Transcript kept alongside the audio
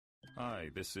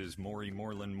Hi, this is Maury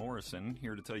Moreland Morrison,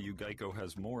 here to tell you Geico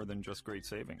has more than just great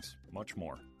savings. Much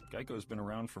more. Geico's been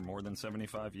around for more than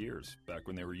 75 years, back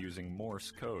when they were using Morse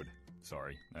code.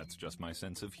 Sorry, that's just my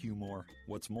sense of humor.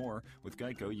 What's more, with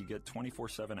Geico you get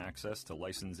 24/7 access to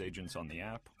licensed agents on the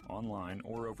app, online,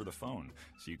 or over the phone,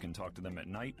 so you can talk to them at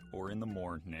night or in the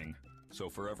morning. So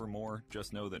forevermore,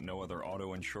 just know that no other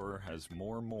auto insurer has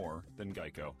more than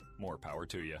Geico. More power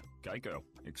to you. Geico.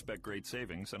 Expect great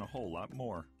savings and a whole lot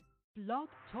more. Blog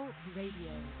Talk Radio.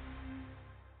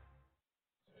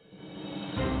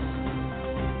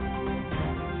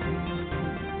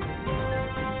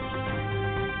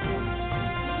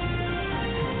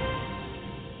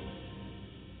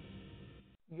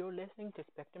 You're listening to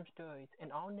Spectrum Stories,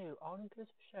 an all-new, all-inclusive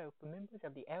show for members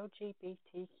of the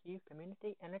LGBTQ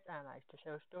community and its allies to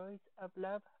share stories of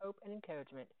love, hope, and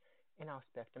encouragement in our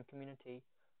Spectrum community,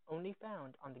 only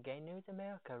found on the Gay News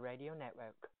America radio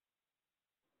network.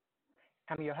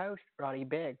 I'm your host, Roddy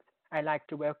Biggs. I'd like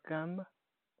to welcome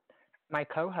my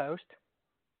co-host.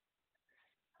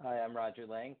 Hi, I'm Roger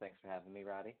Lang. Thanks for having me,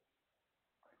 Roddy.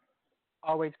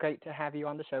 Always great to have you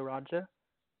on the show, Roger.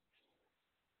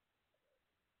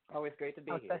 Always great to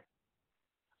be here.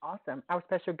 Awesome. Our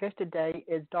special guest today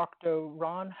is Dr.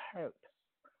 Ron Holt.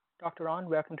 Dr. Ron,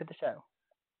 welcome to the show.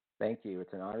 Thank you.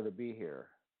 It's an honor to be here.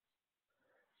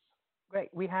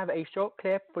 Great. We have a short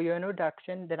clip for your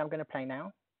introduction that I'm going to play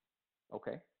now.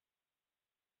 Okay.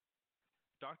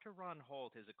 Dr. Ron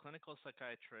Holt is a clinical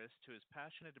psychiatrist who is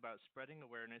passionate about spreading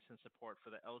awareness and support for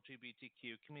the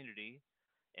LGBTQ community,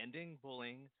 ending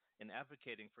bullying, and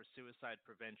advocating for suicide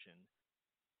prevention.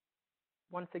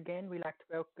 Once again, we'd like to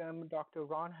welcome Dr.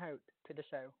 Ron Holt to the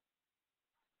show.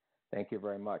 Thank you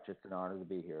very much. It's an honor to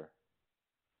be here.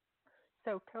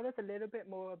 So tell us a little bit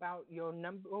more about your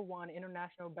 #1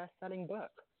 international best-selling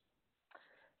book.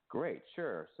 Great,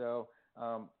 sure. So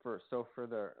for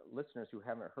the listeners who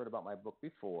haven't heard about my book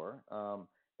before,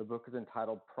 the book is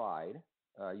entitled Pride.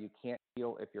 You Can't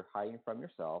Heal If You're Hiding From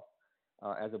Yourself.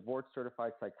 As a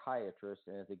board-certified psychiatrist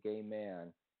and as a gay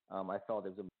man, I felt it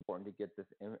was important to get this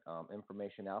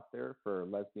information out there for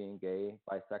lesbian, gay,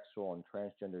 bisexual, and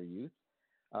transgender youth.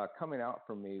 Coming out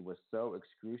for me was so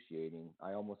excruciating,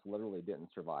 I almost literally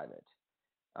didn't survive it.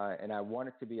 And I want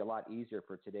it to be a lot easier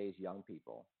for today's young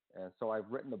people. And so I've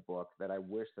written a book that I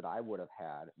wish that I would have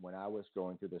had when I was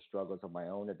going through the struggles of my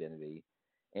own identity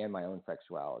and my own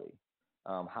sexuality.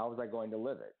 How was I going to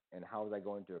live it, and how was I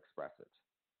going to express it?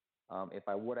 If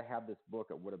I would have had this book,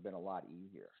 it would have been a lot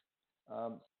easier.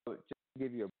 So just to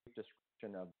give you a brief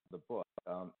description of the book,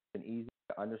 it's an easy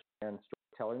to understand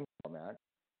storytelling format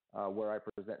where I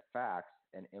present facts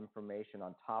and information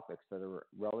on topics that are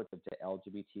relative to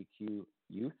LGBTQ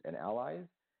youth and allies,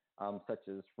 such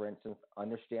as, for instance,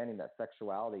 understanding that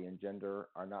sexuality and gender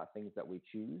are not things that we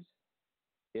choose,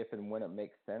 if and when it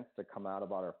makes sense to come out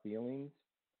about our feelings,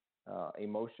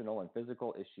 emotional and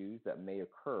physical issues that may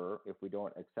occur if we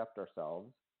don't accept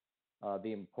ourselves,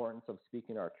 the importance of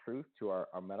speaking our truth to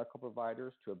our medical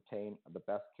providers to obtain the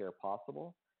best care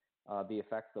possible, the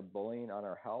effects of bullying on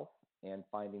our health, and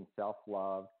finding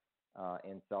self-love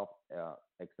and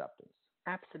self-acceptance.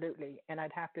 Absolutely. And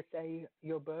I'd have to say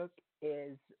your book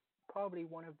is probably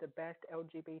one of the best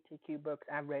LGBTQ books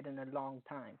I've read in a long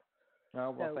time.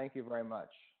 Well, thank you very much.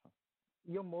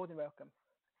 You're more than welcome.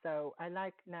 So I'd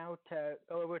like now to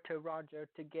go over to Roger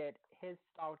to get his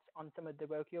thoughts on some of the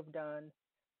work you've done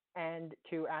and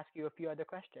to ask you a few other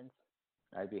questions.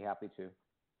 I'd be happy to.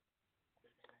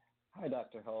 Hi,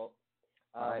 Dr. Holt.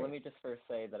 Let me just first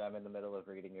say that I'm in the middle of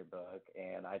reading your book,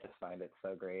 and I just find it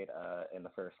so great. In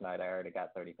the first night, I already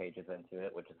got 30 pages into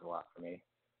it, which is a lot for me.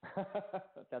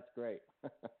 That's great.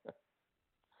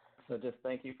 So just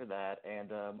thank you for that.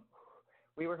 And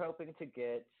we were hoping to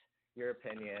get your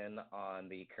opinion on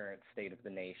the current state of the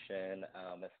nation,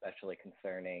 especially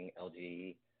concerning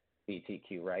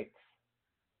LGBTQ rights.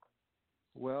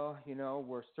 Well,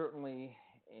 we're certainly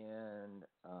in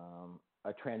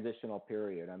a transitional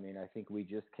period. I mean, I think we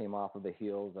just came off of the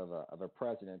heels of a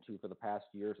president who for the past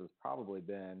years has probably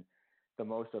been the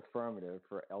most affirmative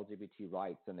for LGBT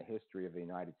rights in the history of the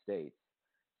United States.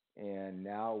 And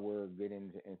now we're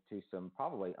getting into some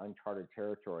probably uncharted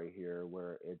territory here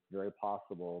where it's very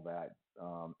possible that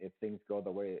if things go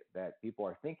the way that people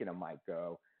are thinking it might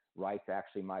go, rights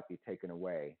actually might be taken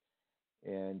away.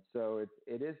 And so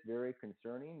it is very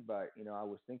concerning, but, I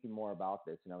was thinking more about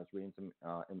this, and I was reading some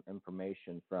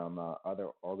information from other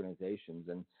organizations,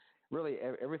 and really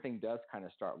everything does kind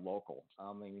of start local.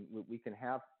 I mean, we can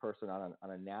have a person on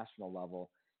a national level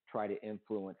try to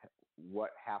influence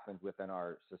what happens within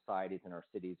our societies and our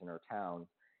cities and our towns,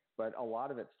 but a lot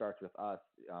of it starts with us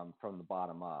from the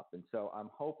bottom up. And so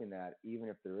I'm hoping that even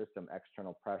if there is some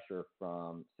external pressure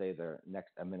from, say, the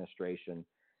next administration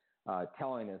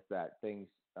telling us that things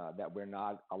that we're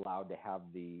not allowed to have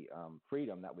the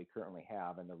freedom that we currently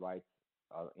have and the rights,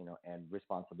 and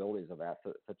responsibilities of that,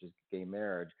 such as gay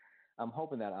marriage, I'm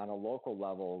hoping that on a local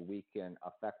level we can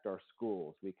affect our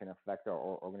schools, we can affect our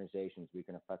organizations, we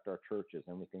can affect our churches,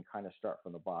 and we can kind of start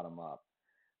from the bottom up.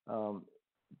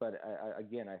 But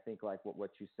again, I think like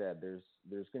what you said,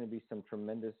 there's going to be some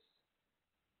tremendous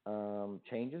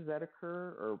changes that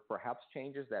occur, or perhaps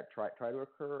changes that try to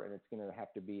occur, and it's going to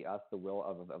have to be us, the will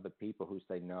of the people who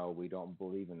say no, we don't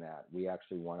believe in that. We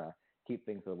actually want to keep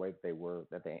things the way that they were,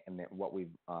 and what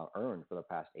we've earned for the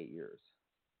past 8 years.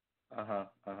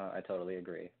 I totally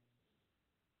agree.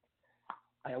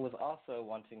 I was also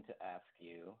wanting to ask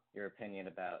you your opinion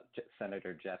about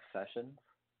Senator Jeff Sessions.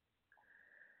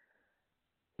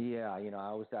 Yeah, I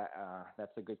was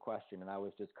that's a good question, and I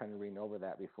was just kind of reading over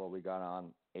that before we got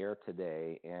on air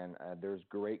today, and there's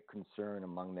great concern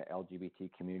among the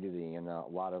LGBT community and a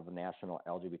lot of national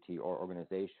LGBT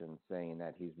organizations saying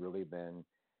that he's really been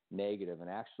negative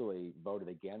and actually voted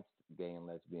against gay and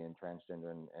lesbian,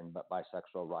 transgender, and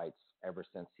bisexual rights ever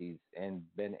since he's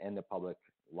been in the public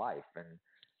life,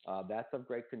 and that's of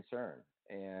great concern.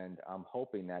 And I'm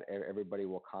hoping that everybody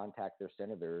will contact their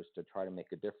senators to try to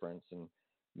make a difference and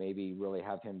maybe really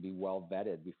have him be well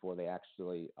vetted before they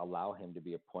actually allow him to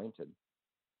be appointed.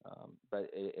 But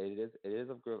it is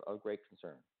of great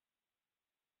concern.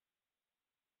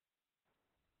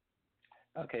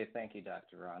 Okay, thank you,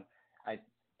 Dr. Ron.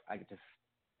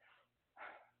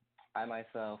 I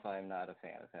myself, I'm not a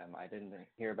fan of him. I didn't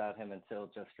hear about him until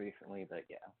just recently, but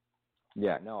yeah.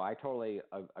 Yeah, no, I totally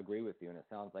agree with you, and it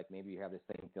sounds like maybe you have the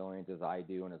same feelings as I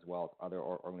do and as well as other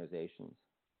organizations.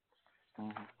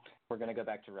 Mm-hmm. We're going to go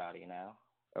back to Rowdy now.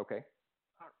 Okay.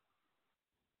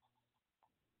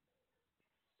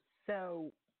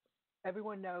 So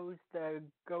everyone knows the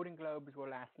Golden Globes were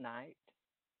last night,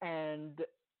 and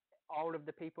all of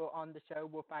the people on the show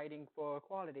were fighting for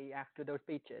equality after those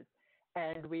speeches.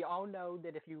 And we all know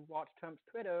that if you watch Trump's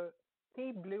Twitter,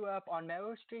 he blew up on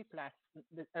Meryl Streep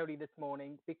early this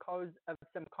morning because of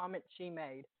some comments she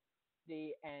made,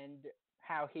 and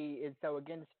how he is so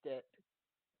against it,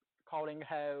 calling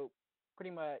her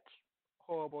pretty much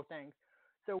horrible things.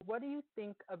 So what do you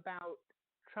think about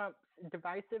Trump's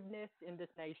divisiveness in this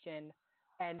nation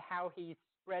and how he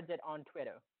spreads it on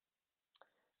Twitter?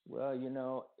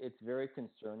 Well, it's very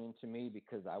concerning to me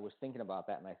because I was thinking about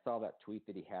that, and I saw that tweet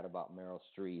that he had about Meryl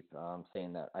Streep,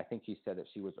 saying that I think he said that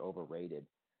she was overrated,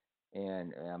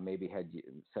 and maybe had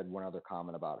said one other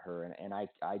comment about her. And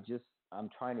I'm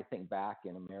trying to think back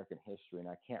in American history, and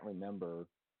I can't remember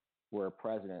where a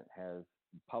president has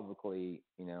publicly,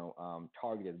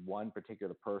 targeted one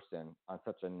particular person on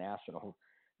such a national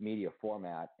media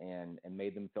format and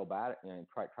made them feel bad, and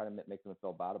try to make them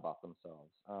feel bad about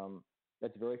themselves.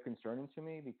 That's very concerning to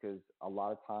me because a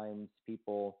lot of times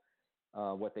people,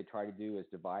 what they try to do is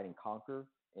divide and conquer.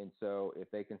 And so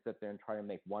if they can sit there and try to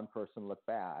make one person look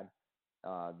bad,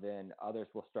 then others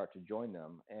will start to join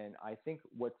them. And I think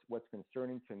what's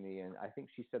concerning to me, and I think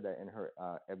she said that in her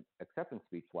acceptance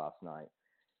speech last night,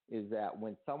 is that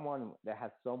when someone that has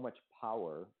so much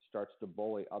power starts to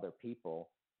bully other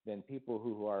people, then people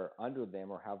who are under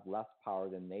them or have less power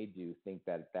than they do think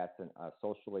that that's a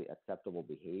socially acceptable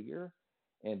behavior.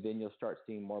 And then you'll start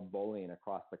seeing more bullying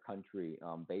across the country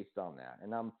based on that.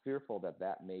 And I'm fearful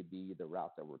that may be the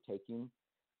route that we're taking.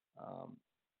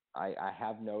 I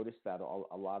have noticed that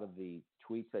a lot of the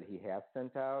tweets that he has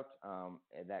sent out,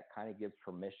 that kind of gives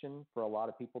permission for a lot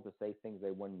of people to say things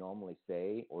they wouldn't normally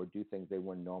say or do things they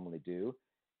wouldn't normally do.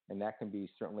 And that can be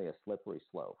certainly a slippery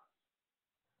slope.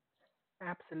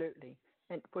 Absolutely.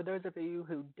 And for those of you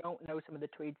who don't know some of the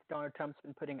tweets Donald Trump's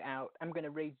been putting out, I'm going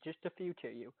to read just a few to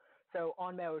you. So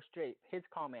on Meryl Streep, his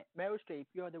comment, Meryl Streep,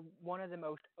 you're one of the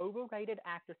most overrated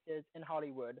actresses in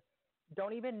Hollywood.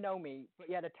 Don't even know me, but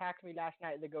yet attacked me last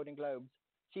night at the Golden Globes.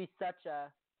 She's such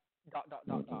a ...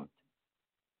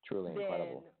 Truly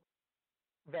incredible.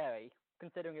 Very,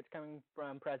 considering it's coming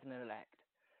from President-elect.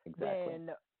 Exactly. Then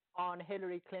on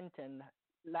Hillary Clinton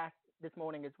this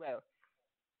morning as well.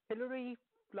 Hillary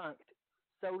flunked,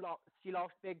 she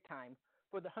lost big time.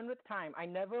 For the 100th time, I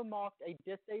never mocked a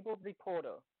disabled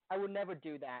reporter. I would never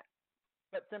do that,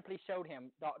 but simply showed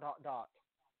him ...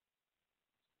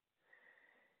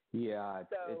 Yeah,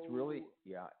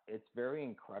 it's very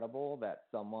incredible that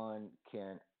someone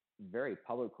can very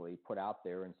publicly put out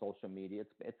there in social media.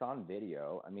 It's on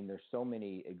video. I mean, there's so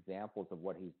many examples of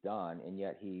what he's done, and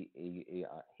yet he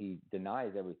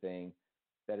denies everything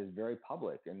that is very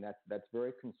public, and that's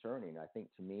very concerning, I think,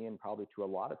 to me and probably to a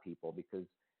lot of people, because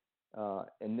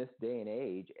in this day and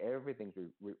age, everything's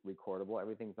recordable,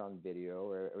 everything's on video,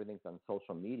 or everything's on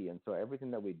social media, and so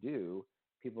everything that we do,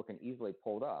 people can easily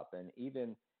pull it up, and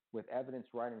even with evidence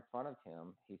right in front of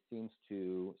him, he seems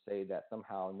to say that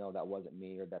somehow, no, that wasn't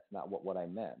me, or that's not what I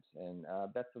meant. And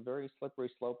that's a very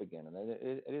slippery slope again. And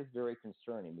it is very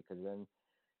concerning, because then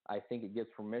I think it gives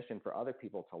permission for other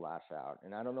people to lash out.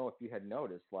 And I don't know if you had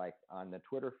noticed, like on the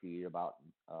Twitter feed about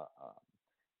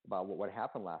what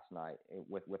happened last night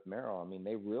with Meryl. I mean,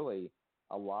 they really,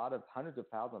 hundreds of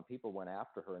thousands of people went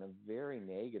after her in a very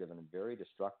negative and a very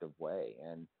destructive way.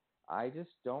 And I just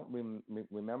don't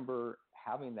remember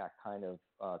having that kind of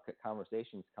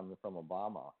conversations coming from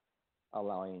Obama,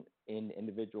 allowing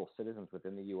individual citizens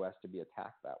within the U.S. to be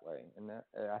attacked that way. And that,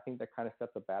 I think that kind of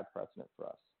sets a bad precedent for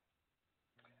us.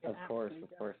 Of course.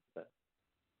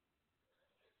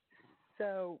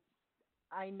 So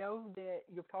I know that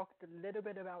you've talked a little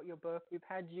bit about your book. We've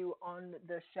had you on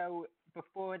the show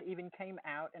before it even came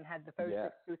out and had the first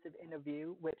exclusive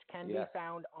interview, which can be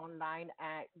found online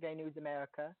at Gay News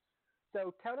America.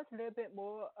 So tell us a little bit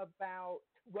more about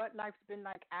what life's been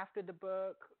like after the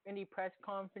book, any press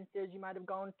conferences you might have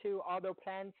gone to, are there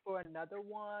plans for another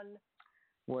one?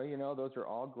 Well, those are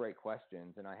all great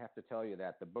questions, and I have to tell you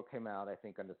that the book came out, I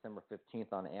think, on December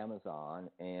 15th on Amazon,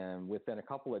 and within a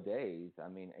couple of days, I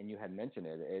mean, and you had mentioned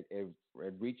it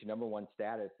reached #1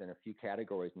 status in a few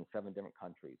categories in 7 different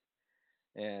countries.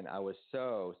 And I was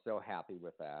so happy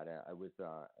with that. I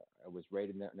was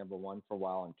rated #1 for a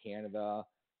while in Canada,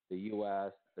 the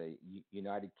U.S., the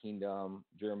United Kingdom,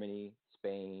 Germany,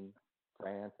 Spain,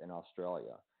 France, and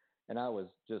Australia. And I was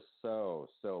just so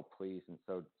pleased and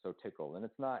so tickled. And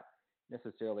it's not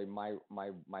necessarily my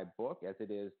book as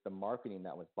it is the marketing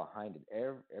that was behind it.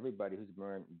 Everybody who's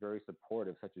been very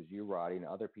supportive, such as you, Roddy, and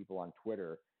other people on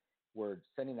Twitter, were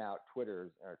sending out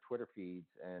Twitter feeds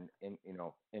and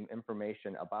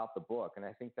information about the book. And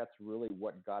I think that's really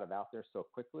what got it out there so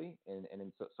quickly and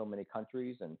in so many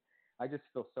countries. And I just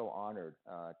feel so honored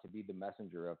to be the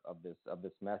messenger of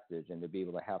this message, and to be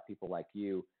able to have people like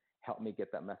you help me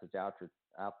get that message out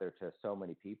there to so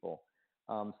many people.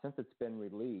 Since it's been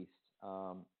released,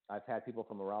 I've had people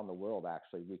from around the world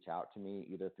actually reach out to me,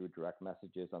 either through direct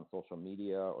messages on social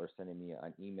media or sending me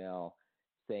an email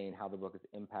saying how the book has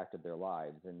impacted their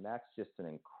lives. And that's just an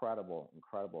incredible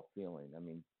feeling. I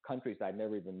mean, countries I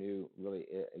never even knew really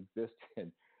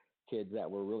existed, kids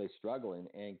that were really struggling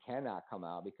and cannot come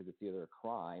out because it's either a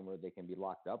crime or they can be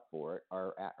locked up for it,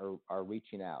 are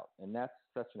reaching out. And that's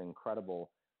such an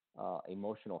incredible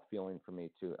emotional feeling for me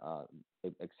to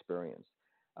experience.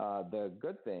 The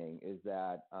good thing is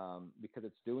that because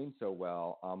it's doing so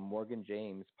well, Morgan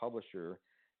James, publisher,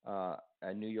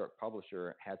 a New York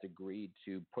publisher, has agreed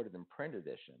to put it in print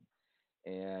edition.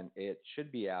 And it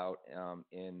should be out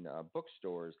in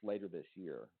bookstores later this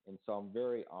year. And so I'm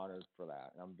very honored for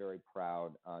that. And I'm very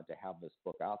proud to have this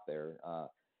book out there,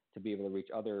 to be able to reach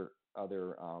other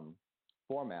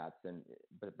formats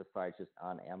but besides just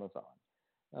on Amazon.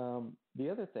 The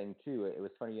other thing too, it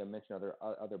was funny you mentioned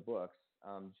other books.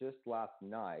 Just last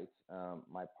night,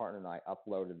 my partner and I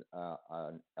uploaded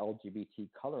an LGBT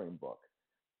coloring book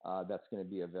that's going to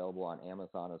be available on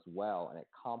Amazon as well, and it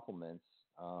complements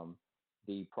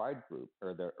the Pride group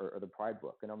or the Pride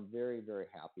book, and I'm very, very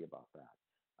happy about that.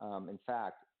 In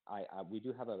fact, we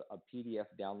do have a PDF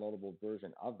downloadable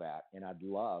version of that, and I'd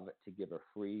love to give a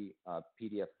free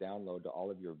PDF download to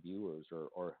all of your viewers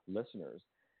or listeners.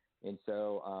 And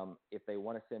so if they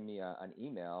want to send me an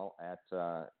email at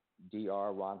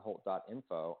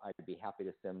drronholt.info, I'd be happy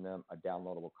to send them a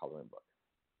downloadable coloring book.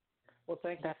 Well,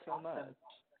 thank you so much.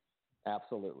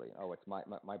 Absolutely. Oh, it's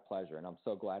my pleasure, and I'm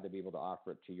so glad to be able to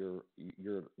offer it to your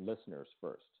listeners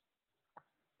first.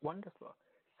 Wonderful.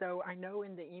 So I know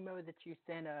in the email that you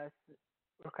sent us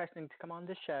requesting to come on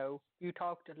the show, you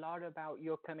talked a lot about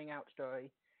your coming out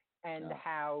story and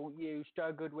how you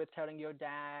struggled with telling your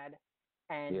dad,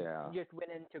 and just went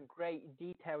into great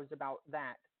details about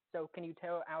that. So can you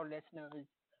tell our listeners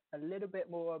a little bit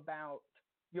more about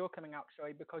your coming out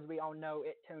story, because we all know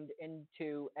it turned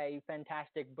into a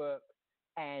fantastic book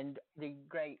and the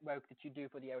great work that you do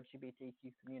for the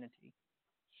LGBTQ community?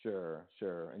 Sure.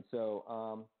 And so,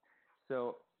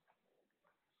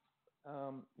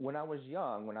 when I was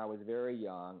very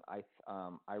young,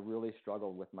 I really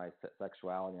struggled with my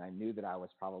sexuality. I knew that I was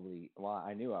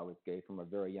I knew I was gay from a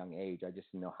very young age. I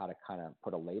just didn't know how to kind of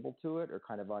put a label to it or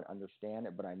kind of understand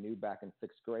it. But I knew back in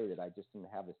 6th grade that I just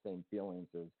didn't have the same feelings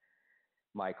as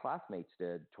my classmates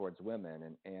did towards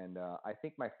women. And I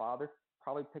think my father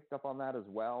probably picked up on that as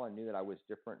well and knew that I was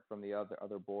different from the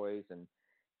other boys. And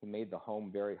he made the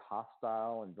home very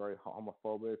hostile and very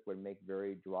homophobic, would make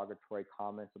very derogatory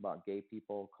comments about gay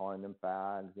people, calling them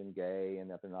fags and gay and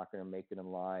that they're not going to make it in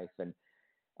life. And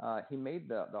he made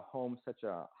the home such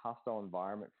a hostile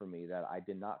environment for me that I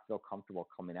did not feel comfortable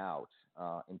coming out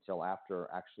until after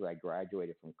actually I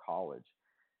graduated from college.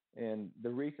 And the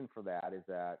reason for that is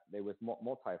that it was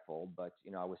multifold, but,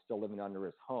 I was still living under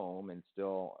his home and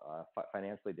still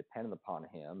financially dependent upon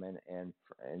him. And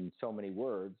in so many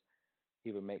words,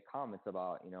 he would make comments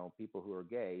about, people who are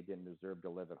gay didn't deserve to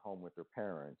live at home with their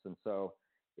parents. And so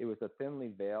it was a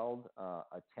thinly veiled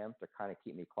attempt to kind of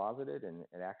keep me closeted. And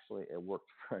it worked.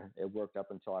 It worked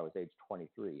up until I was age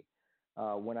 23.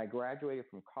 When I graduated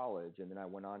from college and then I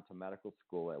went on to medical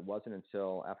school, it wasn't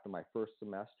until after my first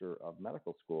semester of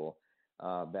medical school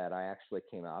that I actually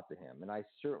came out to him. And I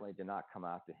certainly did not come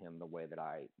out to him the way that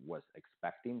I was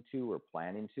expecting to or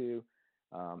planning to.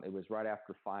 It was right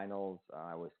after finals.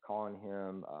 I was calling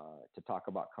him to talk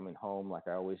about coming home like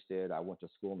I always did. I went to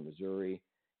school in Missouri.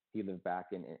 He lived back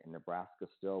in Nebraska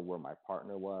still where my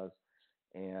partner was.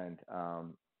 And,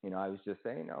 I was just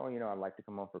saying, I'd like to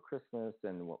come home for Christmas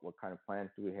and what kind of plans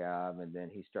do we have? And then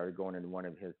he started going into one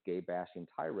of his gay bashing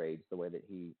tirades the way that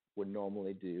he would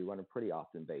normally do on a pretty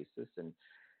often basis. And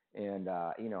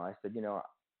I said,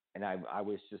 and I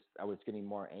was getting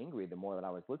more angry the more that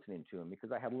I was listening to him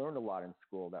because I had learned a lot in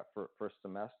school that first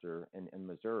semester in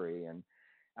Missouri. And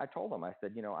I told him, I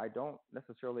said, I don't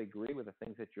necessarily agree with the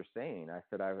things that you're saying. I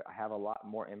said, I have a lot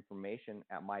more information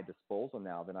at my disposal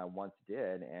now than I once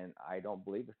did. And I don't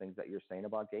believe the things that you're saying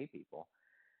about gay people.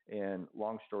 And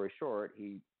long story short,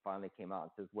 he finally came out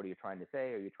and says, what are you trying to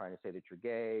say? Are you trying to say that you're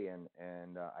gay?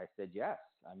 And I said, yes.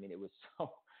 I mean, it was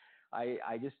so, I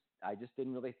just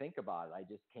didn't really think about it. I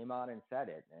just came out and said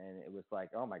it. And it was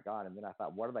like, oh my God. And then I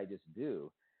thought, what did I just do?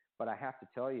 But I have to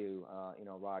tell you,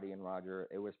 Roddy and Roger,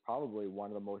 it was probably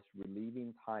one of the most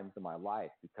relieving times in my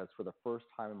life because for the first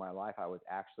time in my life, I was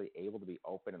actually able to be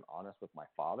open and honest with my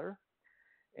father.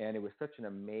 And it was such an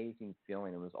amazing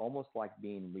feeling. It was almost like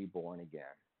being reborn again.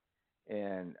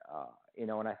 And,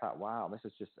 and I thought, wow, this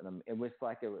is just, it was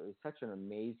such an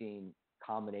amazing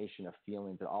combination of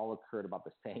feelings that all occurred about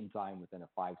the same time within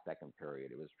a 5-second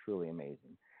period. It was truly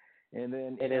amazing. And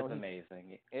then it is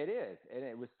amazing. It is. And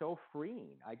it was so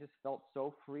freeing. I just felt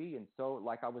so free and so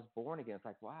like I was born again. It's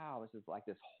like, wow, this is like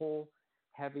this whole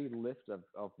heavy lift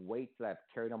of weights that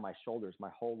I've carried on my shoulders my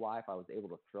whole life. I was able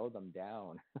to throw them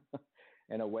down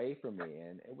and away from me.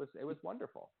 And it was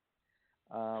wonderful.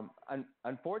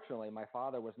 Unfortunately, my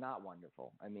father was not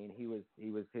wonderful. I mean, he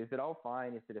said, oh,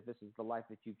 fine. He said, if this is the life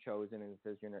that you've chosen, and he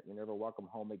says, you're never welcome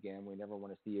home again. We never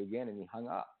want to see you again. And he hung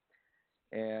up.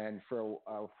 And for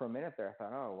a minute there, I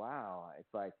thought, oh, wow.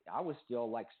 It's like I was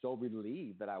still like so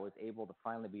relieved that I was able to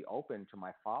finally be open to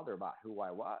my father about who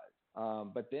I was.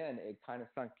 But then it kind of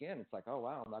sunk in. It's like, oh,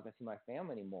 wow, I'm not going to see my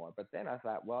family anymore. But then I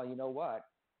thought, well, you know what?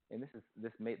 And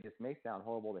this may sound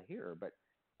horrible to hear, but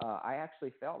I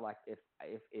actually felt like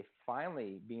if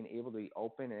finally being able to be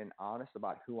open and honest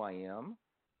about who I am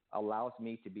allows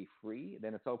me to be free,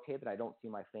 then it's okay that I don't see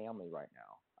my family right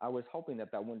now. I was hoping that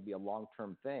wouldn't be a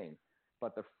long-term thing.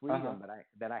 But the freedom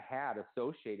that I had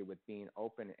associated with being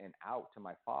open and out to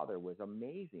my father was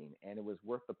amazing, and it was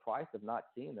worth the price of not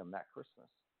seeing them that Christmas.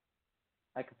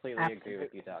 I completely agree with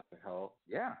you, Dr. Holt.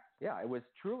 Yeah, it was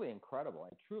truly incredible.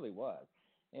 It truly was.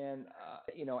 And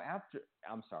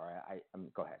I'm sorry,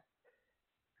 go ahead.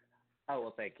 Oh,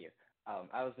 well, thank you.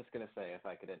 I was just going to say, if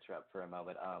I could interrupt for a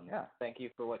moment. Thank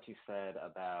you for what you said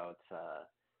about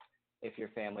if your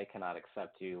family cannot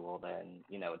accept you, well, then,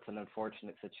 it's an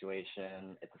unfortunate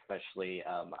situation. It's especially,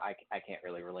 I can't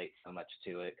really relate so much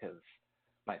to it because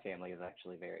my family is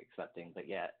actually very accepting. But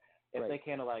yet, if they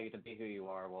can't allow you to be who you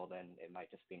are, well, then it might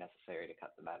just be necessary to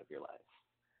cut them out of your life.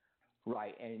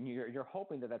 Right, and you're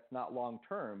hoping that that's not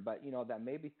long-term, but, that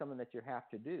may be something that you have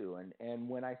to do. And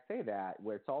when I say that,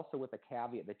 where it's also with a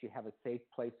caveat that you have a safe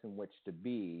place in which to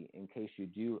be in case you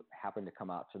do happen to come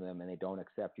out to them and they don't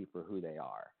accept you for who they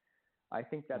are. I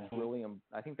think that's really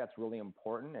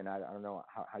important, and I don't know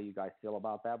how you guys feel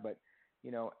about that, but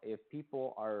if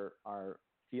people are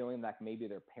feeling like maybe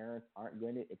their parents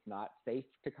it's not safe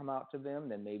to come out to them,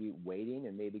 then maybe waiting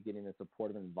and maybe getting a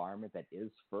supportive environment that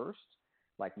is first,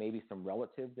 like maybe some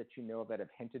relatives that that have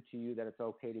hinted to you that it's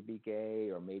okay to be gay,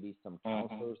 or maybe some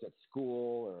counselors at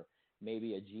school, or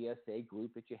maybe a GSA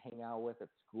group that you hang out with at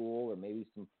school, or maybe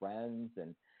some friends.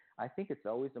 And I think it's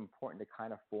always important to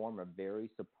kind of form a very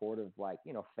supportive,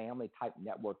 family type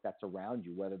network that's around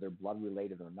you, whether they're blood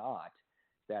related or not,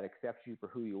 that accepts you for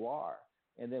who you are.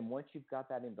 And then once you've got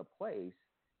that into place,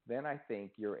 then I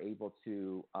think you're able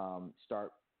to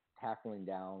start tackling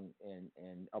down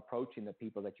and approaching the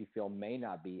people that you feel may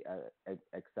not be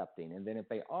accepting. And then if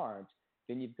they aren't,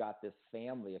 then you've got this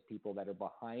family of people that are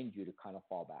behind you to kind of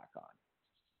fall back on.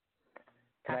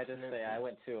 Can I just say I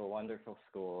went to a wonderful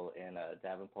school in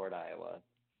Davenport, Iowa.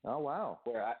 Oh, wow.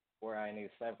 Where I knew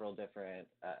several different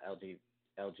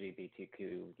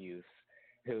LGBTQ youth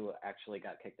who actually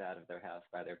got kicked out of their house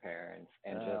by their parents,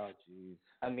 and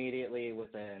immediately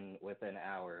within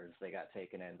hours they got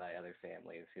taken in by other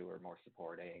families who were more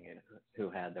supporting and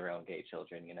who had their own gay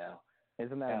children.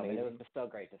 Isn't that amazing? It was just so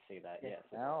great to see that. Yes.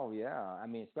 Oh yeah. I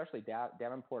mean, especially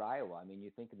Davenport, Iowa. I mean,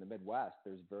 you think in the Midwest,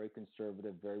 there's very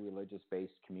conservative, very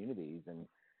religious-based communities, and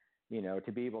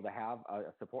to be able to have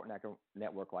a support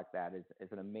network like that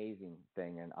is an amazing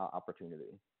thing and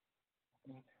opportunity.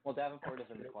 Well, Davenport is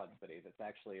in the Quad Cities. It's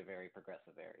actually a very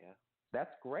progressive area. That's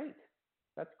great.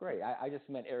 I just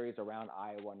meant areas around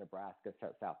Iowa, Nebraska,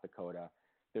 South Dakota.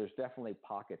 There's definitely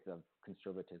pockets of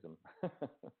conservatism.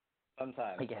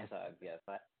 Sometimes, yes.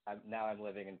 I'm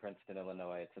living in Princeton,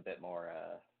 Illinois. It's a bit more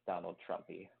Donald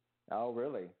Trumpy. Oh,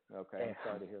 really? Okay. I'm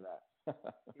sorry to hear that.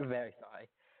 Very sorry.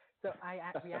 So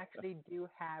we actually do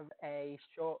have a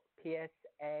short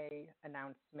PSA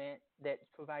announcement that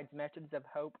provides messages of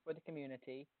hope for the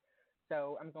community.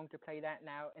 So I'm going to play that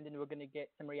now, and then we're going to get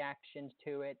some reactions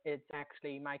to it. It's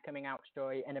actually my coming out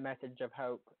story and a message of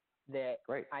hope that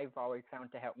I've always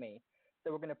found to help me.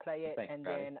 So we're going to play it,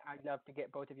 then I'd love to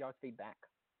get both of y'all's feedback.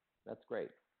 That's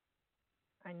great.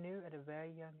 I knew at a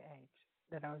very young age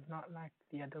that I was not like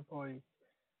the other boys.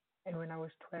 And when I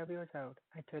was 12 years old,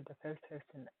 I told the first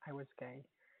person I was gay,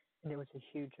 and it was a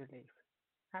huge relief.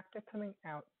 After coming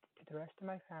out to the rest of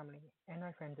my family and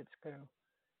my friends at school,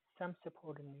 some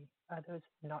supported me, others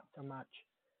not so much.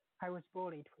 I was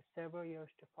bullied for several years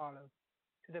to follow,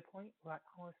 to the point where I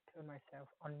almost killed myself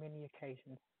on many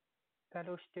occasions.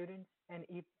 Fellow students and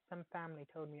even some family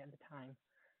told me at the time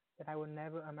that I would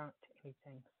never amount to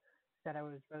anything, that I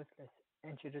was worthless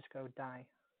and should just go die.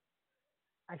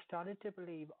 I started to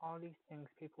believe all these things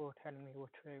people were telling me were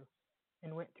true,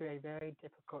 and went through a very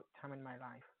difficult time in my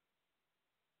life.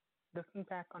 Looking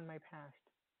back on my past,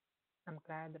 I'm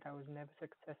glad that I was never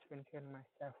successful in killing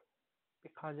myself,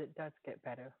 because it does get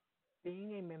better.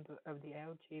 Being a member of the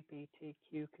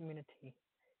LGBTQ community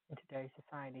in today's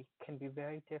society can be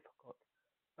very difficult,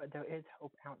 but there is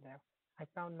hope out there. I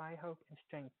found my hope and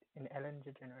strength in Ellen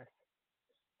DeGeneres.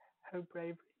 Her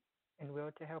bravery and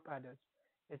will to help others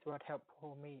is what helped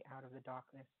pull me out of the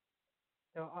darkness.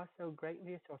 There are also great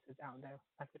resources out there,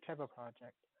 like the Trevor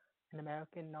Project, an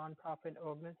American nonprofit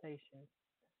organization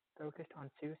focused on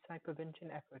suicide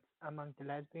prevention efforts among the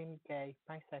lesbian, gay,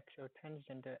 bisexual,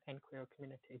 transgender, and queer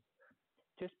communities.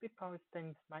 Just because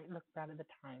things might look bad at the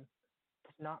time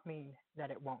does not mean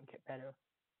that it won't get better.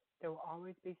 There will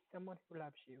always be someone who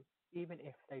loves you, even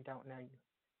if they don't know you.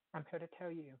 I'm here to tell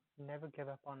you, never give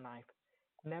up on life.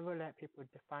 Never let people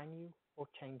define you or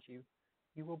change you.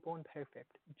 You were born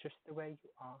perfect, just the way you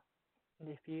are. And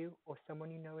if you or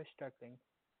someone you know is struggling,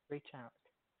 reach out,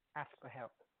 ask for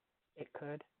help. It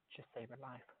could just save a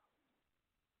life.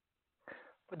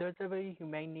 For those of you who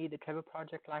may need the Trevor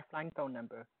Project Lifeline phone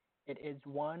number, it is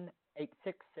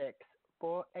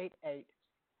 1-866-488-7386.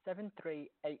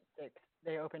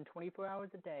 They are open 24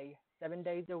 hours a day, 7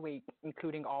 days a week,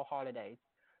 including all holidays.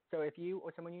 So if you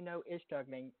or someone you know is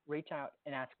struggling, reach out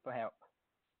and ask for help.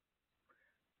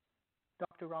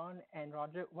 Dr. Ron and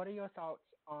Roger, what are your thoughts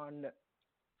on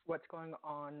what's going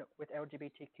on with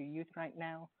LGBTQ youth right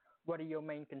now? What are your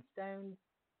main concerns?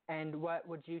 And what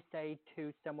would you say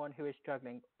to someone who is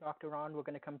struggling? Dr. Ron, we're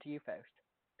going to come to you first.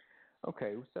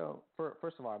 Okay, so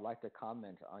first of all, I'd like to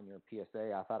comment on your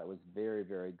PSA. I thought it was very,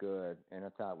 very good, and I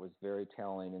thought it was very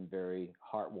telling and very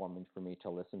heartwarming for me to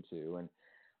listen to. And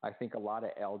I think a lot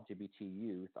of LGBT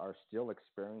youth are still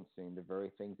experiencing the very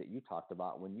things that you talked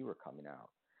about when you were coming out.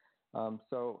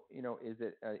 So, is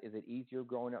it easier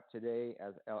growing up today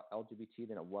as LGBT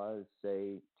than it was,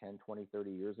 say, 10, 20,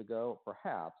 30 years ago?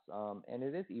 Perhaps. And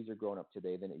it is easier growing up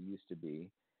today than it used to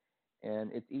be.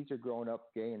 And it's easier growing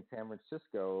up gay in San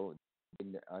Francisco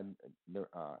in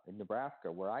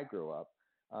Nebraska, where I grew up.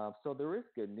 So there is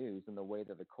good news in the way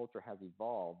that the culture has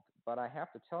evolved. But I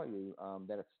have to tell you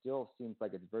that it still seems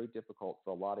like it's very difficult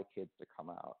for a lot of kids to come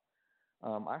out.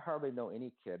 I hardly know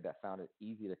any kid that found it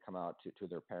easy to come out to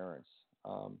their parents.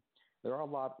 There are a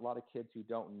lot of kids who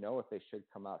don't know if they should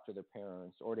come out to their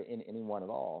parents or to anyone at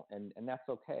all, and that's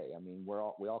okay. I mean, we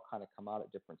all kind of come out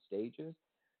at different stages.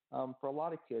 For a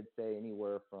lot of kids, say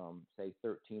anywhere from say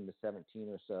 13 to 17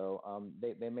 or so,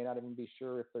 they may not even be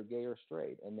sure if they're gay or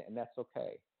straight, and that's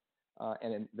okay.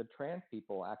 And the trans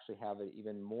people actually have it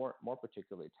even more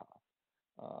particularly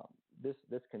tough.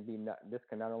 This can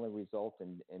not only result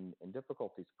in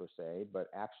difficulties per se, but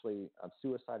actually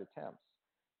suicide attempts.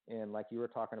 And like you were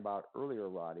talking about earlier,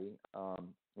 Roddy,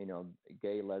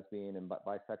 gay, lesbian, and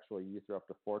bisexual youth are up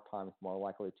to 4 times more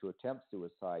likely to attempt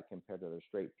suicide compared to their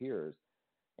straight peers.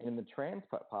 And in the trans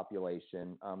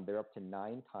population, they're up to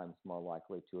 9 times more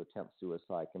likely to attempt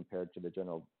suicide compared to the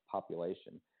general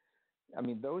population. I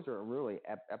mean, those are really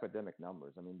epidemic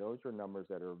numbers. I mean, those are numbers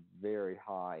that are very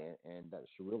high and that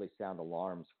should really sound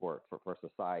alarms for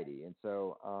society. And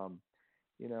so,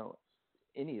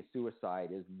 any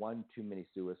suicide is one too many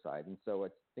suicides. And so I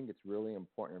think it's really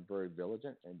important and very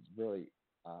vigilant and really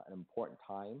an important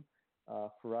time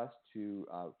for us to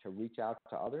reach out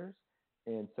to others.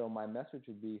 And so my message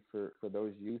would be for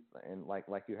those youth, and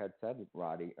like you had said,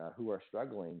 Roddy, who are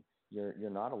struggling, you're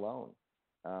not alone.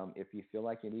 If you feel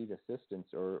like you need assistance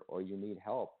or you need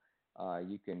help,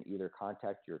 you can either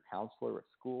contact your counselor at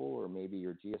school or maybe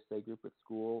your GSA group at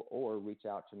school, or reach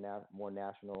out to more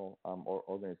national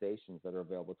organizations that are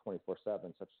available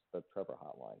 24/7, such as the Trevor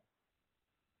Hotline.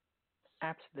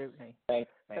 Absolutely. Thank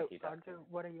you, Doctor.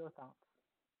 What are your thoughts?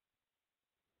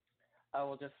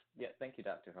 Thank you,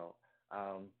 Dr. Holt.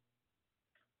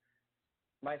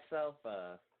 Myself,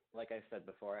 like I said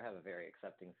before, I have a very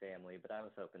accepting family, but I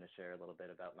was hoping to share a little bit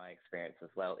about my experience as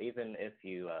well. Even if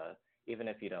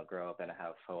you don't grow up in a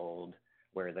household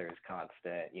where there's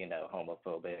constant,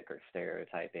 homophobic or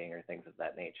stereotyping or things of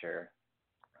that nature,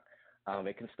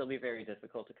 it can still be very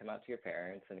difficult to come out to your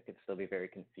parents, and it can still be very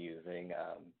confusing.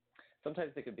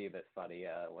 Sometimes it could be a bit funny.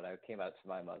 When I came out to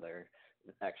my mother,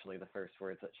 actually the first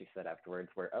words that she said afterwards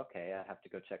were, "Okay, I have to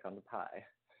go check on the pie."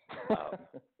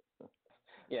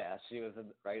 Yeah, she was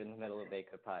right in the middle of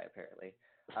baking a pie, apparently.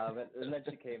 And then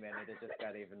she came in, and it just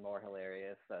got even more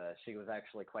hilarious. She was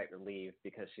actually quite relieved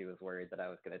because she was worried that I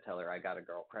was going to tell her I got a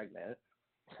girl pregnant.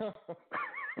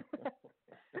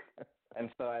 And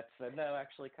so I said, no,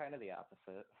 actually kind of the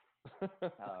opposite.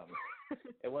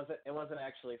 It wasn't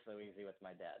actually so easy with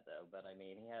my dad, though. But, I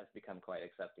mean, he has become quite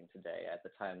accepting today. At the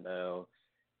time, though,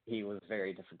 he was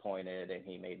very disappointed, and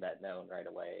he made that known right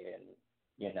away. And,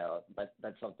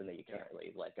 that's something that you can't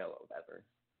really let go of ever.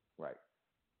 Right.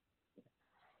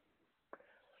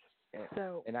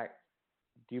 So,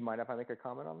 do you mind if I make a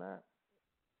comment on that?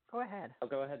 Go ahead. Oh,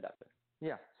 go ahead, Doctor.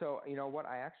 Yeah. So, what,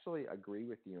 I actually agree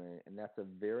with you, and that's a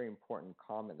very important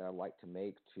comment that I'd like to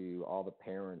make to all the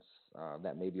parents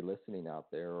that may be listening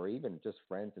out there, or even just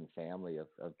friends and family of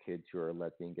kids who are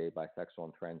lesbian, gay, bisexual,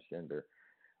 and transgender.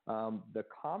 The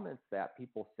comments that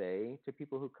people say to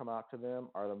people who come out to them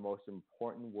are the most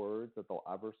important words that they'll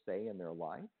ever say in their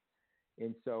life.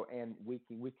 And so, and we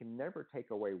can never take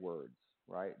away words,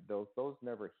 right? Those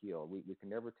never heal. We can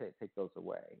never take those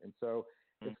away. And so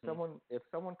if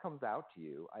someone comes out to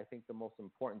you, I think the most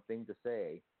important thing to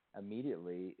say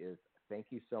immediately is, thank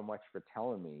you so much for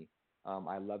telling me.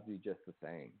 I love you just the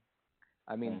same.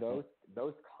 I mean,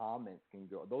 those comments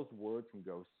those words can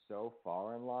go so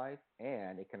far in life,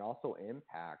 and it can also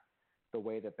impact the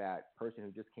way that person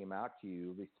who just came out to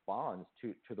you responds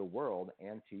to the world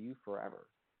and to you forever.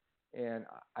 And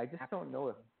I just don't know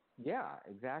if, yeah,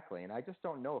 exactly. And I just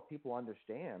don't know if people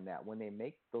understand that when they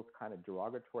make those kind of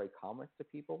derogatory comments to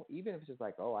people, even if it's just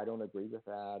like, oh, I don't agree with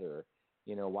that, or,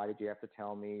 why did you have to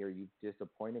tell me, or you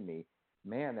disappointed me,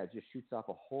 man, that just shoots off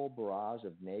a whole barrage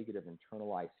of negative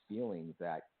internalized feelings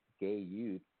that gay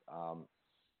youth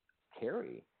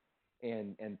carry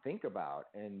and think about.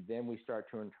 And then we start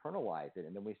to internalize it,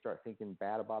 and then we start thinking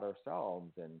bad about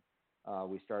ourselves, and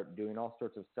we start doing all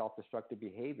sorts of self-destructive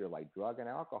behavior like drug and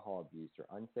alcohol abuse or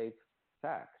unsafe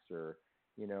sex or,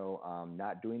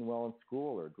 not doing well in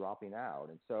school or dropping out.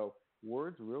 And so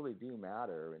words really do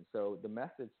matter. And so the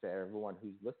message to everyone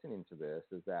who's listening to this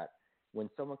is that when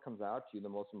someone comes out to you, the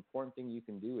most important thing you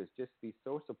can do is just be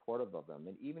so supportive of them.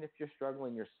 And even if you're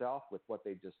struggling yourself with what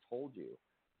they just told you,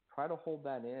 try to hold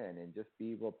that in and just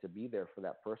be able to be there for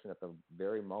that person at the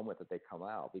very moment that they come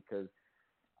out. Because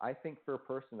I think for a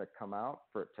person to come out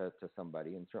to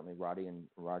somebody, and certainly Roddy and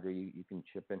Roger, you can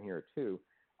chip in here too,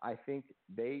 I think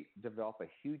they develop a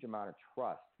huge amount of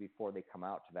trust before they come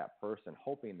out to that person,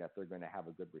 hoping that they're going to have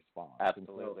a good response.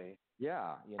 Absolutely. So,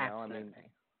 yeah, Absolutely. I mean,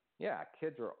 yeah,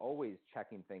 kids are always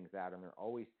checking things out, and they're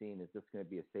always seeing, is this going to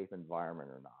be a safe environment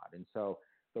or not? And so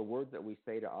the words that we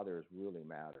say to others really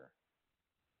matter.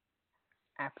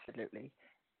 Absolutely.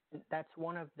 That's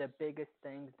one of the biggest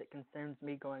things that concerns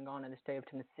me going on in the state of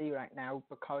Tennessee right now,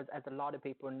 because as a lot of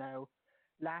people know,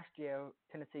 last year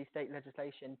Tennessee state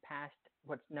legislation passed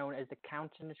what's known as the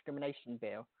Counter Discrimination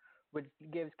Bill, which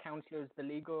gives counselors the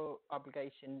legal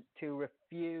obligation to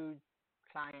refuse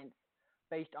clients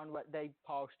based on what they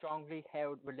call strongly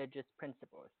held religious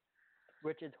principles,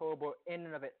 which is horrible in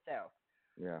and of itself.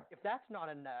 Yeah. If that's not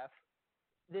enough,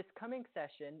 this coming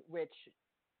session, which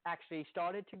actually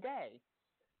started today,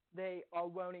 they are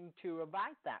wanting to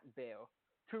revise that bill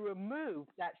to remove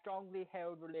that strongly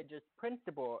held religious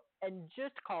principle and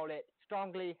just call it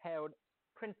strongly held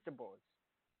principles.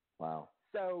 Wow.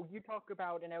 So you talk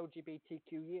about an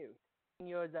LGBTQ youth, 10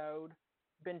 years old,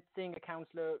 been seeing a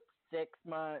counselor 6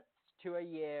 months to a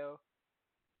year,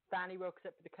 finally works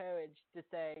up the courage to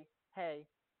say, hey,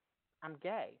 I'm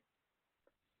gay.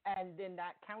 And then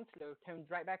that counselor turns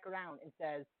right back around and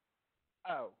says,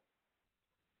 oh,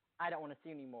 I don't want to see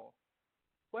you anymore.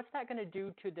 What's that going to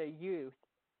do to the youth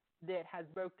that has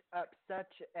worked up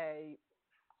such a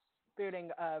feeling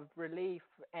of relief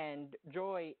and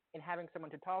joy in having someone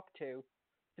to talk to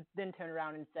then turn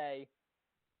around and say,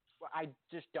 well, I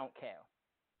just don't care?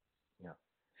 Yeah.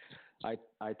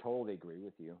 I totally agree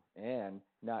with you. And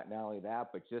not only that,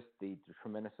 but just the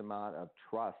tremendous amount of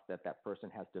trust that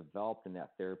person has developed in that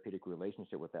therapeutic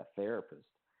relationship with that therapist,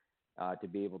 to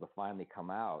be able to finally come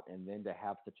out and then to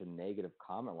have such a negative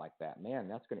comment like that, man,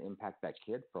 that's going to impact that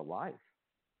kid for life.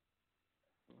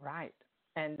 Right.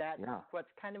 And that's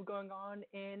what's kind of going on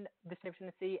in the state of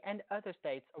Tennessee, and other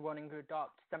states are wanting to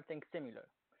adopt something similar.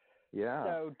 Yeah.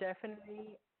 So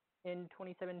definitely in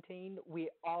 2017, we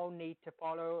all need to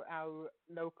follow our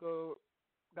local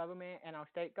government and our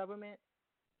state government.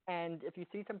 And if you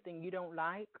see something you don't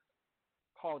like,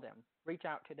 call them, reach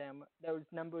out to them. Those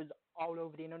numbers all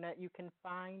over the internet you can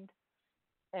find,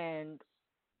 and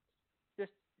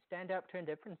just stand up to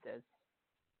indifferences.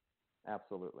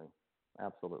 Absolutely.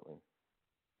 Absolutely.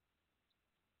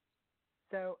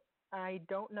 So I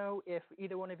don't know if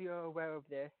either one of you are aware of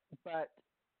this, but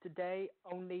today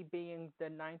only being the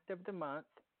 9th of the month,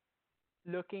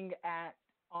 looking at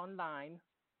online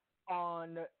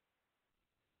on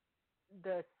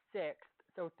the 6th,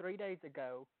 so 3 days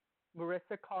ago,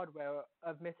 Marissa Caldwell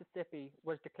of Mississippi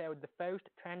was declared the first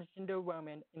transgender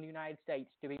woman in the United States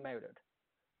to be murdered.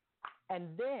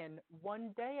 And then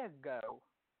 1 day ago,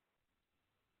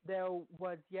 there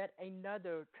was yet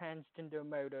another transgender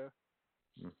murder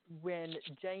when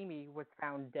Jamie was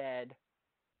found dead.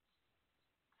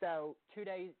 So 2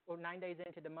 days or 9 days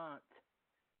into the month,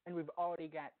 and we've already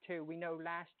got 2. We know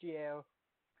last year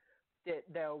that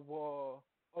there were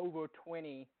over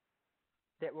 20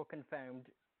 that were confirmed.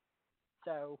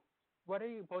 So what are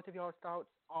both of y'all's thoughts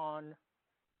on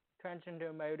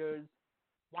transgender murders?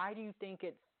 Why do you think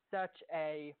it's such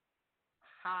a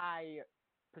high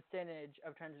percentage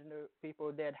of transgender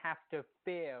people that have to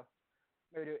fear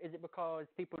murder? Is it because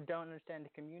people don't understand the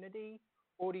community,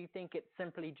 or do you think it's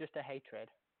simply just a hatred?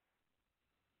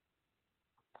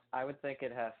 I would think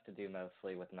it has to do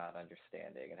mostly with not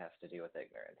understanding. It has to do with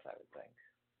ignorance, I would think.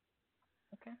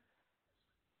 Okay.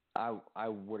 I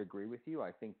would agree with you.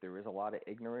 I think there is a lot of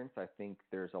ignorance. I think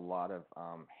there's a lot of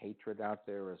hatred out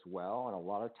there as well. And a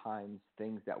lot of times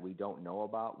things that we don't know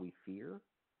about, we fear.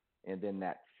 And then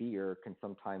that fear can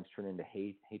sometimes turn into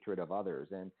hatred of others.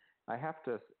 And I have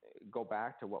to go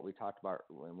back to what we talked about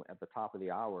at the top of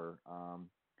the hour,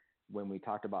 when we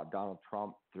talked about Donald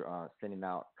Trump sending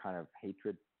out kind of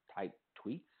hatred-type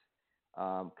tweets,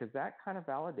 because that kind of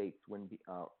validates when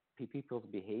people's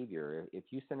behavior. If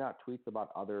you send out tweets about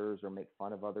others or make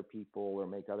fun of other people or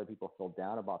make other people feel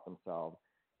down about themselves,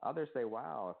 others say,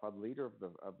 wow, if a leader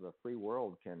of the free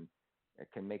world can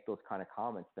make those kind of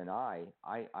comments, then I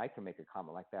can make a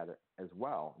comment like that as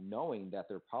well, knowing that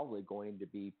they're probably going to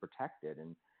be protected.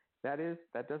 And that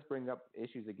does bring up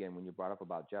issues again when you brought up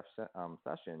about Jeff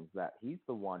Sessions, that he's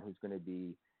the one who's going to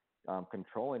be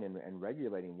controlling and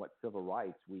regulating what civil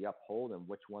rights we uphold and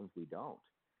which ones we don't.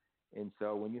 And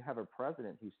so when you have a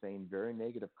president who's saying very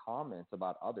negative comments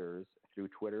about others through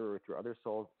Twitter or through other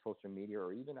social media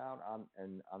or even out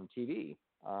on TV,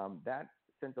 that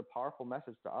sends a powerful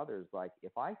message to others, like,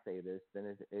 if I say this,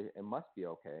 then it must be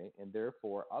okay, and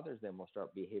therefore others then will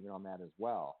start behaving on that as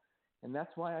well. And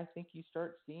that's why I think you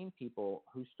start seeing people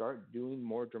who start doing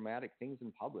more dramatic things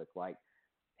in public, like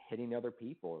hitting other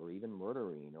people or even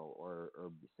murdering or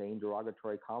saying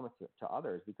derogatory comments to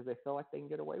others because they feel like they can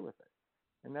get away with it.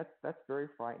 And that's very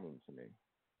frightening to me.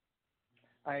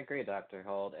 I agree, Dr.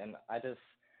 Holt. And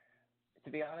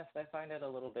to be honest, I find it a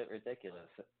little bit ridiculous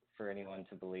for anyone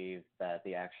to believe that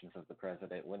the actions of the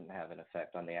president wouldn't have an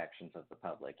effect on the actions of the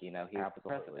public. You know, he's Absolutely. the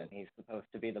president. He's supposed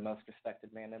to be the most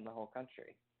respected man in the whole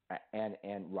country.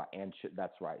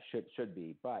 That's right. Should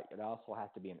be, but it also has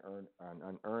to be an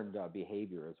earned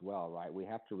behavior as well, right? We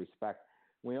have to respect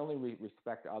we only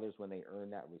respect others when they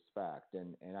earn that respect.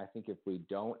 And I think if we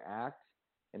don't act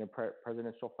in a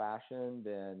presidential fashion,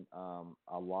 then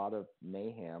a lot of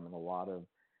mayhem and a lot of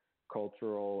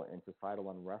cultural and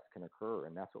societal unrest can occur,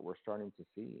 and that's what we're starting to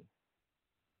see.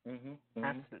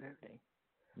 Absolutely.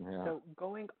 Yeah. So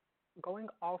going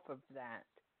off of that,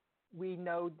 we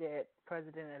know that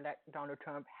President-elect Donald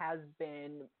Trump has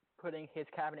been putting his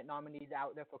cabinet nominees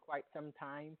out there for quite some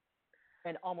time,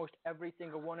 and almost every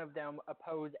single one of them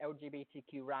oppose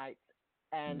LGBTQ rights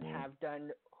and have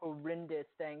done horrendous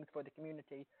things for the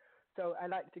community. So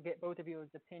I'd like to get both of your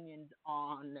opinions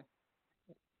on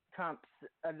Trump's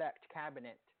elect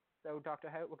cabinet. So Dr.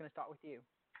 Hope, we're going to start with you.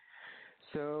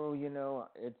 So,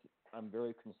 I'm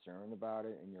very concerned about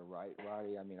it, and you're right,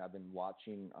 Roddy. I mean, I've been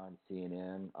watching on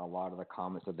CNN a lot of the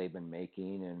comments that they've been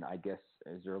making, and I guess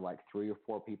is there like 3 or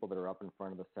 4 people that are up in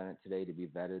front of the Senate today to be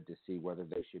vetted to see whether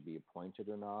they should be appointed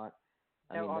or not?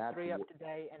 There are 3 up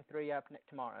today and 3 up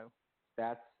tomorrow.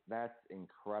 That's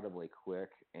incredibly quick,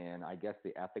 and I guess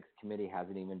the ethics committee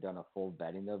hasn't even done a full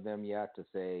vetting of them yet to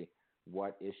say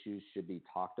what issues should be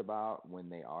talked about when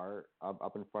they are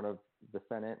up in front of the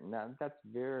Senate. And that's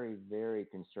very, very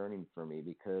concerning for me,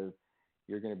 because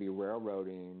you're going to be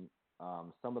railroading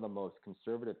some of the most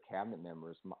conservative cabinet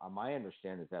members. My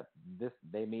understanding is that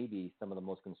they may be some of the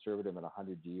most conservative in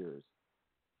 100 years.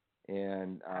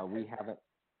 And we haven't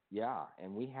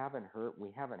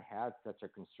had such a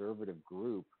conservative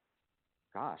group,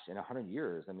 gosh, in 100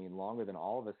 years. I mean, longer than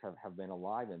all of us have been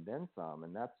alive and then some.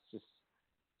 And that's just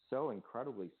so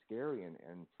incredibly scary and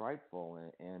frightful.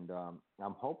 And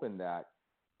I'm hoping that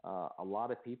a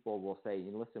lot of people will say,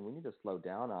 listen, we need to slow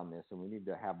down on this, and we need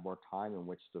to have more time in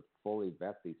which to fully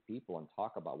vet these people and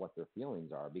talk about what their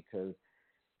feelings are, because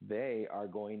they are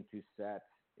going to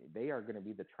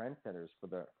be the trendsetters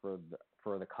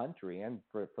for the country and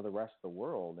for the rest of the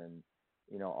world. And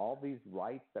all these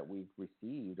rights that we've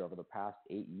received over the past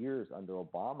 8 years under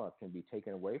Obama can be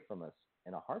taken away from us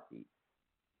in a heartbeat.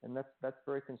 And that's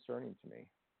very concerning to me.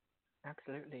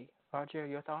 Absolutely. Roger,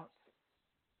 your thoughts?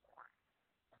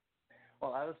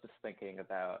 Well, I was just thinking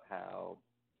about how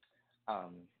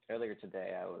earlier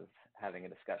today I was having a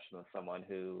discussion with someone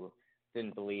who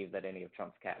didn't believe that any of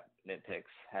Trump's cabinet picks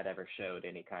had ever showed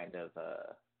any kind of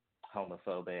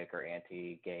homophobic or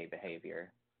anti-gay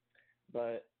behavior.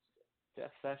 But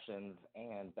Jeff Sessions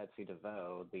and Betsy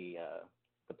DeVoe, the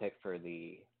pick for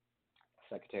the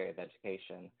Secretary of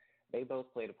Education, they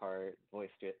both played a part,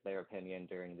 voiced their opinion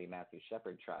during the Matthew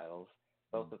Shepard trials,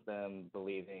 both of them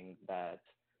believing that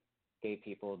gay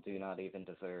people do not even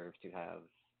deserve to have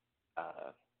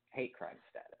hate crime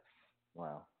status.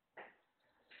 Wow.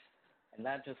 And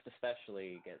that just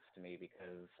especially gets to me,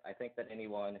 because I think that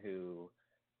anyone who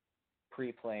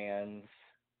pre-plans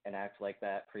and acts like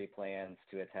that, pre-plans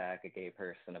to attack a gay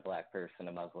person, a black person,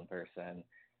 a Muslim person,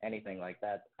 anything like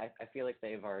that, I feel like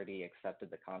they've already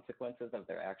accepted the consequences of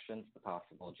their actions, the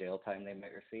possible jail time they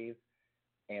might receive,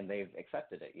 and they've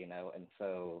accepted it, And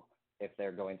so if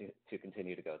they're going to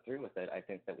continue to go through with it, I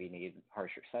think that we need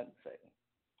harsher sentencing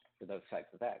for those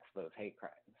types of acts, those hate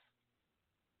crimes.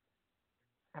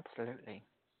 Absolutely.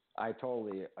 I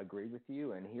totally agree with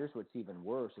you. And here's what's even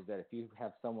worse is that if you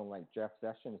have someone like Jeff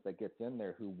Sessions that gets in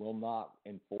there who will not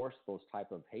enforce those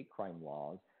type of hate crime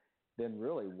laws, then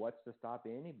really what's to stop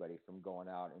anybody from going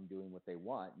out and doing what they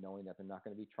want, knowing that they're not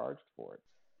going to be charged for it?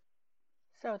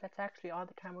 So that's actually all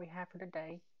the time we have for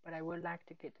today, but I would like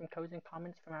to get some closing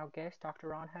comments from our guest, Dr.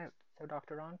 Ron Hope. So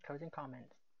Dr. Ron, closing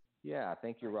comments. Yeah,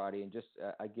 thank you, Roddy. And just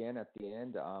again, at the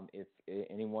end, if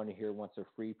anyone here wants a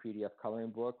free PDF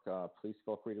coloring book, please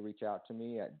feel free to reach out to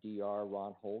me at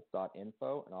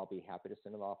drronholt.info, and I'll be happy to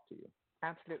send it off to you.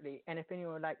 Absolutely. And if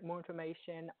anyone would like more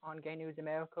information on Gay News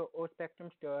America or Spectrum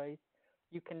Stories,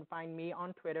 you can find me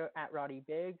on Twitter at Roddy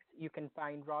Biggs. You can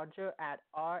find Roger at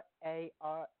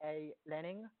RARA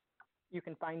Lenning. You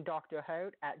can find Dr.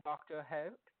 Hout at Dr.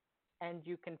 Hout. And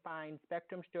you can find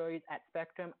Spectrum Stories at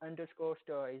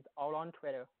Spectrum_Stories, all on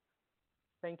Twitter.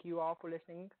 Thank you all for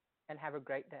listening, and have a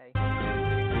great day.